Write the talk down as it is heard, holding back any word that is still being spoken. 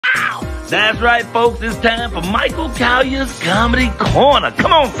That's right, folks. It's time for Michael Colyar's Comedy Corner.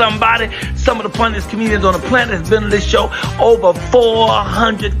 Come on, somebody. Some of the funniest comedians on the planet has been on this show. Over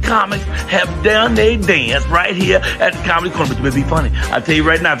 400 comics have done their dance right here at the Comedy Corner. But you better be funny. I tell you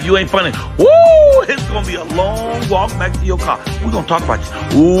right now, if you ain't funny, woo, it's going to be a long walk back to your car. We're going to talk about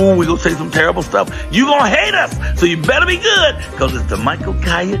you. Ooh, we're going to say some terrible stuff. You're going to hate us. So you better be good, because it's the Michael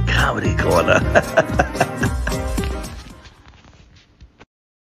Colyar Comedy Corner.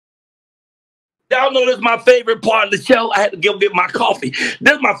 Y'all know this is my favorite part of the show. I had to go get my coffee.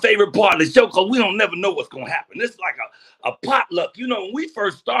 This is my favorite part of the show because we don't never know what's going to happen. This is like a potluck. You know, when we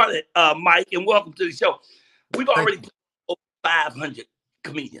first started, Mike, and welcome to the show, we've already put over 500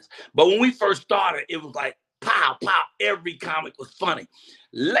 comedians. But when we first started, it was like, pow, pow, every comic was funny.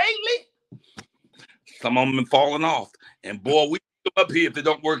 Lately, some of them been falling off. And boy, we come up here if it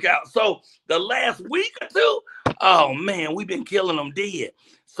don't work out. So the last week or two, oh man, we've been killing them dead.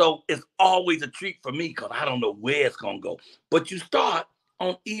 So it's always a treat for me because I don't know where it's going to go. But you start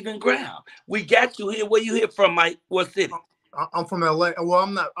on even ground. We got you here. Where you here from, Mike? What city? I'm from L.A.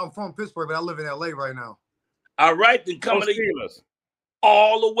 Well, I'm from Pittsburgh, but I live in L.A. right now. All right, then coming to you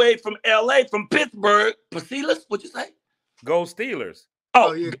all the way from L.A., from Pittsburgh. Pasilas, what'd you say? Go Steelers.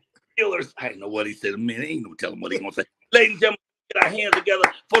 Oh, yeah. Steelers. I didn't know what he said. Man, ain't no telling what he going to say. Ladies and gentlemen, get our hands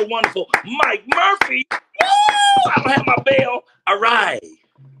together for the wonderful Mike Murphy. Woo! I don't have my bell. All right.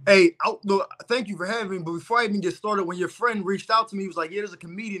 Hey, look, thank you for having me. But before I even get started, when your friend reached out to me, he was like, yeah, there's a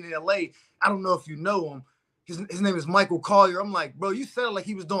comedian in L.A. I don't know if you know him. His name is Michael Colyar. I'm like, bro, you said like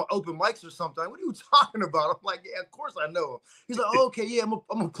he was doing open mics or something. Like, what are you talking about? I'm like, yeah, of course I know him. He's like, oh, okay, yeah, I'm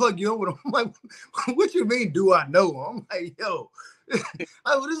gonna plug you in with him. I'm like, what you mean, do I know him? I'm like, yo, this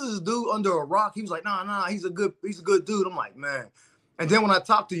is this dude under a rock. He was like, nah, he's a good dude. I'm like, man. And then when I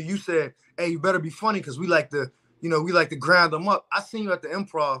talked to you, you said, hey, you better be funny because we like to grind them up. I seen you at the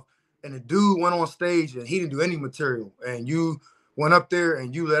Improv, and the dude went on stage and he didn't do any material. And you went up there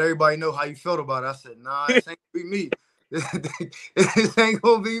and you let everybody know how you felt about it. I said, nah, this ain't gonna be me. This ain't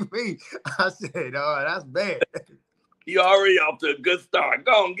gonna be me. I said, oh, that's bad. You already off to a good start.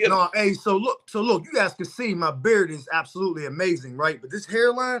 Go on, get him. Hey, so look, you guys can see my beard is absolutely amazing, right? But this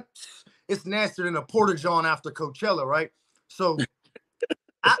hairline, it's nastier than a porta-john after Coachella, right? So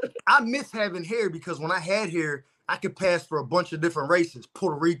I miss having hair because when I had hair, I could pass for a bunch of different races,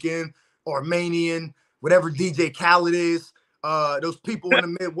 Puerto Rican, Armenian, whatever DJ Khaled is, those people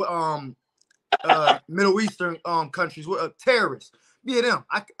in the Middle Eastern countries, terrorists. Yeah, them.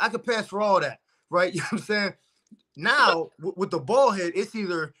 I could pass for all that, right? You know what I'm saying? Now, with the bald head, it's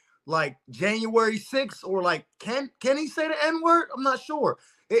either like January 6th or like, can he say the N-word? I'm not sure.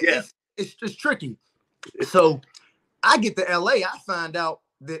 It's tricky. So I get to LA, I find out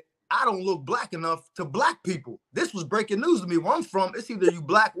that I don't look black enough to black people. This was breaking news to me. Where I'm from, it's either you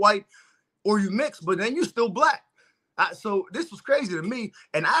black, white, or you mix, but then you still black. So this was crazy to me.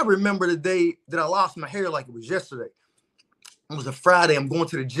 And I remember the day that I lost my hair like it was yesterday. It was a Friday. I'm going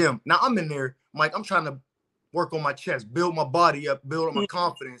to the gym. Now I'm in there, Mike, I'm trying to work on my chest, build my body up, build up my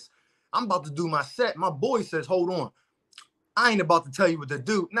confidence. I'm about to do my set. My boy says, hold on. I ain't about to tell you what to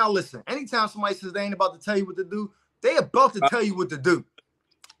do. Now listen, anytime somebody says they ain't about to tell you what to do, they about to tell you what to do.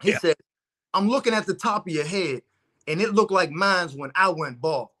 He said, I'm looking at the top of your head, and it looked like mine's when I went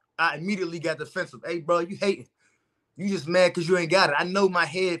bald. I immediately got defensive. Hey, bro, you hating. You just mad because you ain't got it. I know my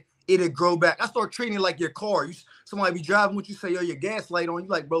head, it'll grow back. I start treating it like your car. Somebody be driving with you, say, yo, your gas light on. You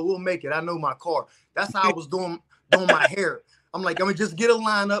like, bro, we'll make it. I know my car. That's how I was doing my hair. I'm like, I'm going to just get a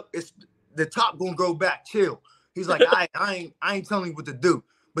line up. It's the top going to grow back. Chill. He's like, I ain't telling you what to do.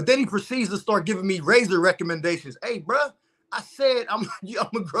 But then he proceeds to start giving me razor recommendations. Hey, bro, I said I'm going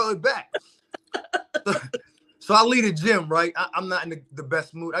to grow it back. So I leave the gym, right? I'm not in the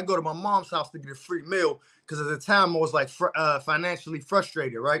best mood. I go to my mom's house to get a free meal because at the time I was like financially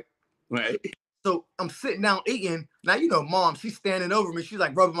frustrated, right? Right. So I'm sitting down eating. Now, you know, mom, she's standing over me. She's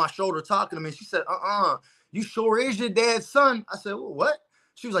like rubbing my shoulder, talking to me. She said, you sure is your dad's son? I said, well, what?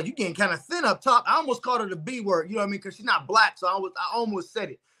 She was like, you getting kind of thin up top. I almost called her the B word, you know what I mean? Because she's not black, so I almost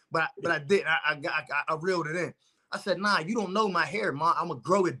said it, but I didn't. I reeled it in. I said, nah, you don't know my hair, mom. I'm gonna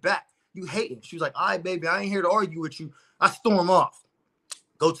grow it back. You hating. She was like, all right, baby, I ain't here to argue with you. I storm off,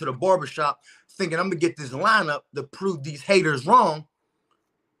 go to the barbershop, thinking I'm gonna get this lineup to prove these haters wrong.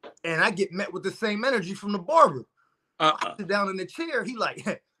 And I get met with the same energy from the barber. I sit down in the chair. He like,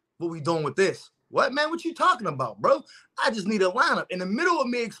 hey, what we doing with this? What, man? What you talking about, bro? I just need a lineup. In the middle of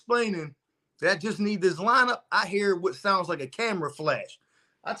me explaining that I just need this lineup, I hear what sounds like a camera flash.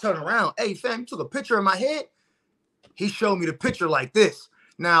 I turn around. Hey, fam, you took a picture of my head? He showed me the picture like this.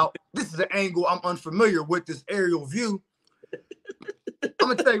 Now, this is an angle I'm unfamiliar with, this aerial view. I'm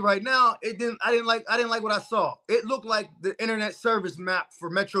gonna tell you right now, I didn't like what I saw. It looked like the internet service map for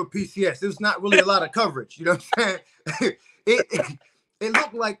Metro PCS. There's not really a lot of coverage. You know what I'm saying? It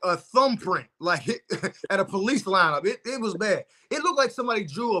looked like a thumbprint, like at a police lineup. It was bad. It looked like somebody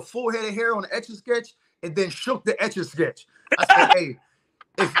drew a full head of hair on an Etch-a-Sketch and then shook the Etch-a-Sketch. I said, hey,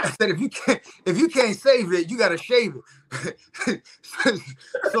 if you can't save it, you gotta shave it.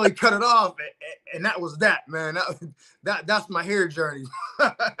 So he cut it off, and that was that, man. That's my hair journey.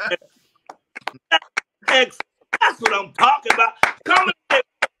 That's what I'm talking about.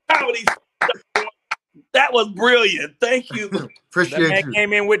 Comedy. That was brilliant. Thank you. Appreciate that man you.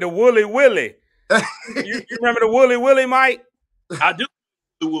 came in with the Wooly Willy. you remember the Wooly Willy, Mike? I do.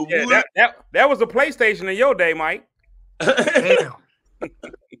 Yeah, that was a PlayStation in your day, Mike. Damn.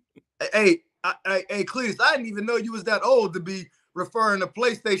 Hey, Cletus, I didn't even know you was that old to be referring to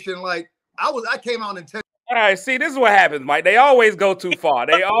PlayStation like I came out in 10. All right, see, this is what happens, Mike. They always go too far.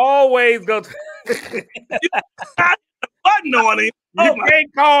 They always go too button on it. You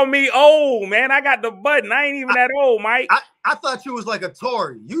can't call me old, man. I got the button. I ain't even that old, Mike. I thought you was like a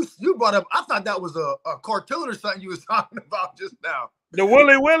Tory. You brought up, I thought that was a cartoon or something you was talking about just now. The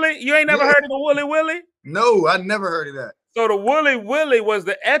Wooly Willy? You ain't never heard of the Wooly Willy? No, I never heard of that. So the Wooly Willy was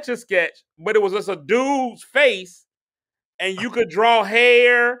the Etch-a-Sketch, but it was just a dude's face, and you could draw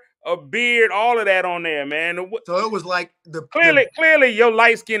hair, a beard, all of that on there, man. So it was like clearly your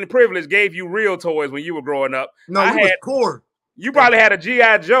light-skinned privilege gave you real toys when you were growing up. No, I was poor. You probably had a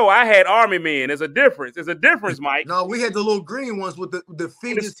G.I. Joe. I had Army Men. There's a difference. There's a difference, Mike. No, we had the little green ones with the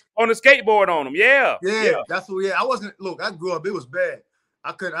feet on the skateboard on them. Yeah. That's what. Yeah, I wasn't. Look, I grew up. It was bad.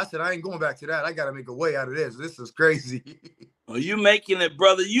 I said I ain't going back to that. I got to make a way out of this. This is crazy. Well, you making it,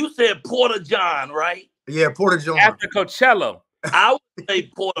 brother. You said Porta John, right? Yeah, Porta John. After Coachella. I would say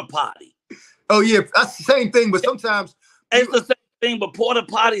Porta Potty. Oh yeah, that's the same thing. But sometimes it's the same thing. But Porta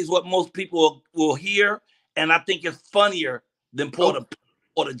Potty is what most people will hear, and I think it's funnier than Porta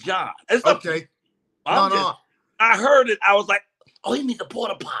John. It's okay. I heard it. I was like, oh, he needs a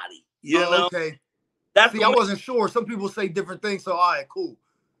Porta Potty. You know? Okay. That's I wasn't sure. Some people say different things. So all right, cool.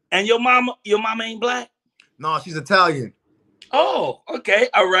 And your mama ain't black? No, she's Italian. Oh, okay.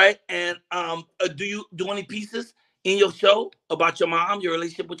 All right. And do you do any pieces in your show about your mom, your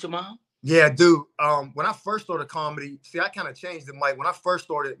relationship with your mom? Yeah, dude. When I first started comedy, see, I kind of changed it, Mike. When I first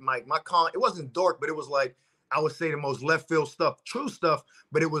started, Mike, it wasn't dark, but it was like, I would say the most left field stuff, true stuff,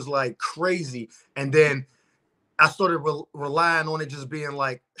 but it was like crazy. And then I started relying on it just being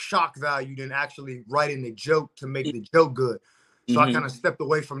like shock value than actually writing the joke to make the joke good. So I kind of stepped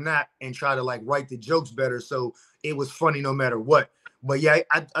away from that and try to like write the jokes better. So it was funny no matter what. But yeah,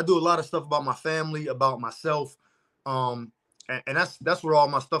 I do a lot of stuff about my family, about myself. And that's where all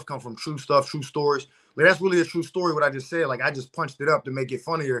my stuff come from. True stuff, true stories. Like, that's really a true story, what I just said. Like, I just punched it up to make it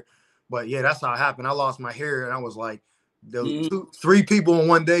funnier. But yeah, that's how it happened. I lost my hair and I was like, three people in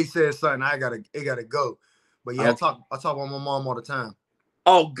one day said something. It gotta go. But yeah, okay. I talk about my mom all the time.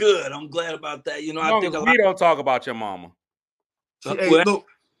 Oh, good. I'm glad about that. You know, I think we don't talk about your mama. Hey, look.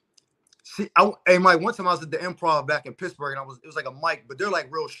 See, hey, Mike. One time I was at the Improv back in Pittsburgh, and it was like a mic, but they're like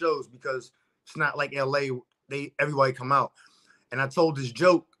real shows because it's not like LA. Everybody come out, and I told this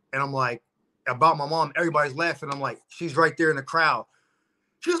joke, and I'm like about my mom. Everybody's laughing. I'm like, she's right there in the crowd.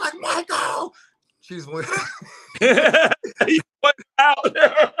 She's like, Michael. She's went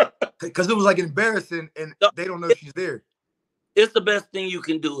out because it was like embarrassing, and they don't know she's there. It's the best thing you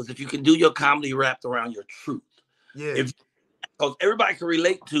can do is if you can do your comedy wrapped around your truth. Yeah. Because everybody can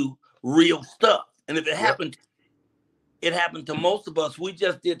relate to real stuff. And if it happened, it happened to most of us. We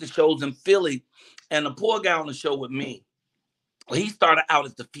just did the shows in Philly, and the poor guy on the show with me, he started out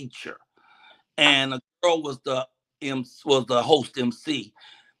as the feature, and a girl was the host MC.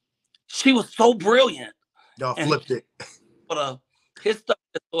 She was so brilliant. Y'all flipped it. But his stuff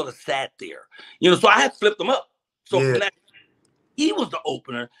just sort of sat there, you know. So I had flipped him up. So he was the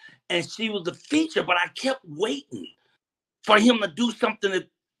opener, and she was the feature. But I kept waiting for him to do something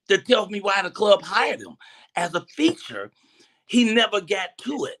that tells me why the club hired him as a feature. He never got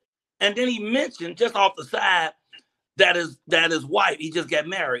to it, and then he mentioned just off the side that his wife, he just got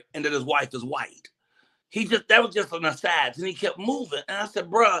married, and that his wife is white. That was just an aside, and he kept moving. And I said,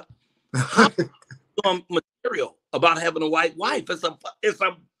 "Bruh, how doing material about having a white wife? It's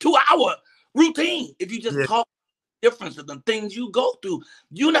a 2-hour routine. If you just talk differences and things you go through,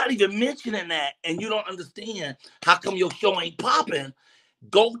 you're not even mentioning that, and you don't understand how come your show ain't popping.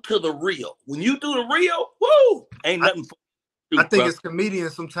 Go to the real. When you do the real, woo, ain't nothing. I think as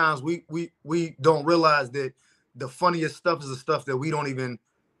comedians, sometimes we don't realize that the funniest stuff is the stuff that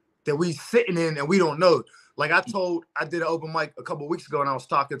we sitting in and we don't know. Like I did an open mic a couple of weeks ago, and I was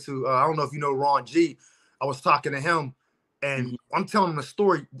talking to I don't know if you know Ron G. I was talking to him, and I'm telling him the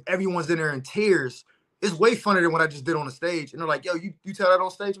story. Everyone's in there in tears. It's way funnier than what I just did on the stage. And they're like, "Yo, you tell that on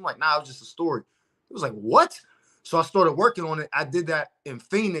stage?" I'm like, "Nah, it was just a story." It was like, "What?" So I started working on it. I did that in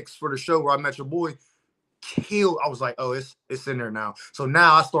Phoenix for the show where I met your boy. Killed. I was like, "Oh, it's in there now." So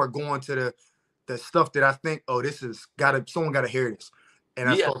now I start going to the stuff that I think, "Oh, this is someone gotta hear this," and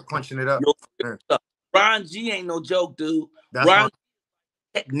I start punching it up. Ron G ain't no joke, dude. That's Ron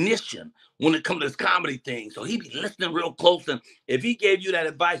technician when it comes to this comedy thing. So he be listening real close. And if he gave you that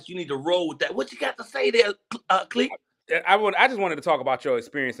advice, you need to roll with that. What you got to say there, Clee? I just wanted to talk about your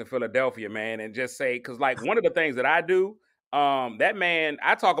experience in Philadelphia, man, and just say, because like one of the things that I do, that man,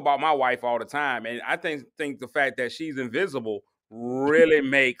 I talk about my wife all the time, and I think the fact that she's invisible really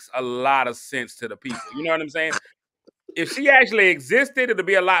makes a lot of sense to the people. You know what I'm saying? If she actually existed, it'd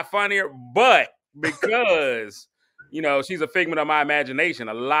be a lot funnier, but because you know, she's a figment of my imagination,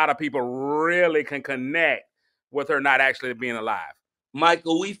 a lot of people really can connect with her not actually being alive.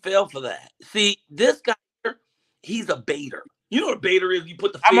 Michael, we fell for that. See, this guy here, he's a baiter. You know what a baiter is? You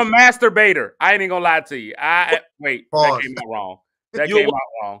put the fish. I'm a masturbator. I ain't even gonna lie to you. Wait, that came out wrong. That came out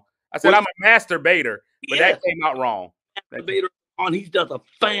wrong. I said I'm a masturbator, but that came out wrong. Masturbator on, he does a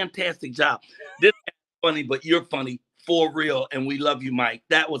fantastic job. This is funny, but you're funny for real, and we love you, Mike.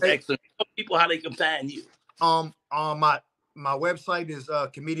 That was excellent. Tell people how they can find you. My website is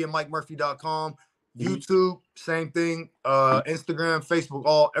comedianmikemurphy.com. YouTube, same thing. Instagram,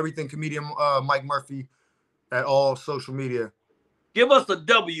 Facebook, everything comedian Mike Murphy at all social media. Give us a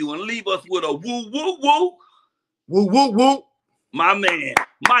W and leave us with a woo woo woo. Woo woo woo. My man,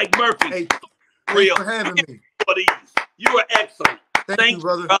 Mike Murphy. Hey, thanks for having me. You are excellent. Thank you,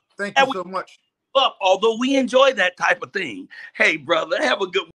 brother. Thank you so much. Although we enjoy that type of thing. Hey, brother, have a good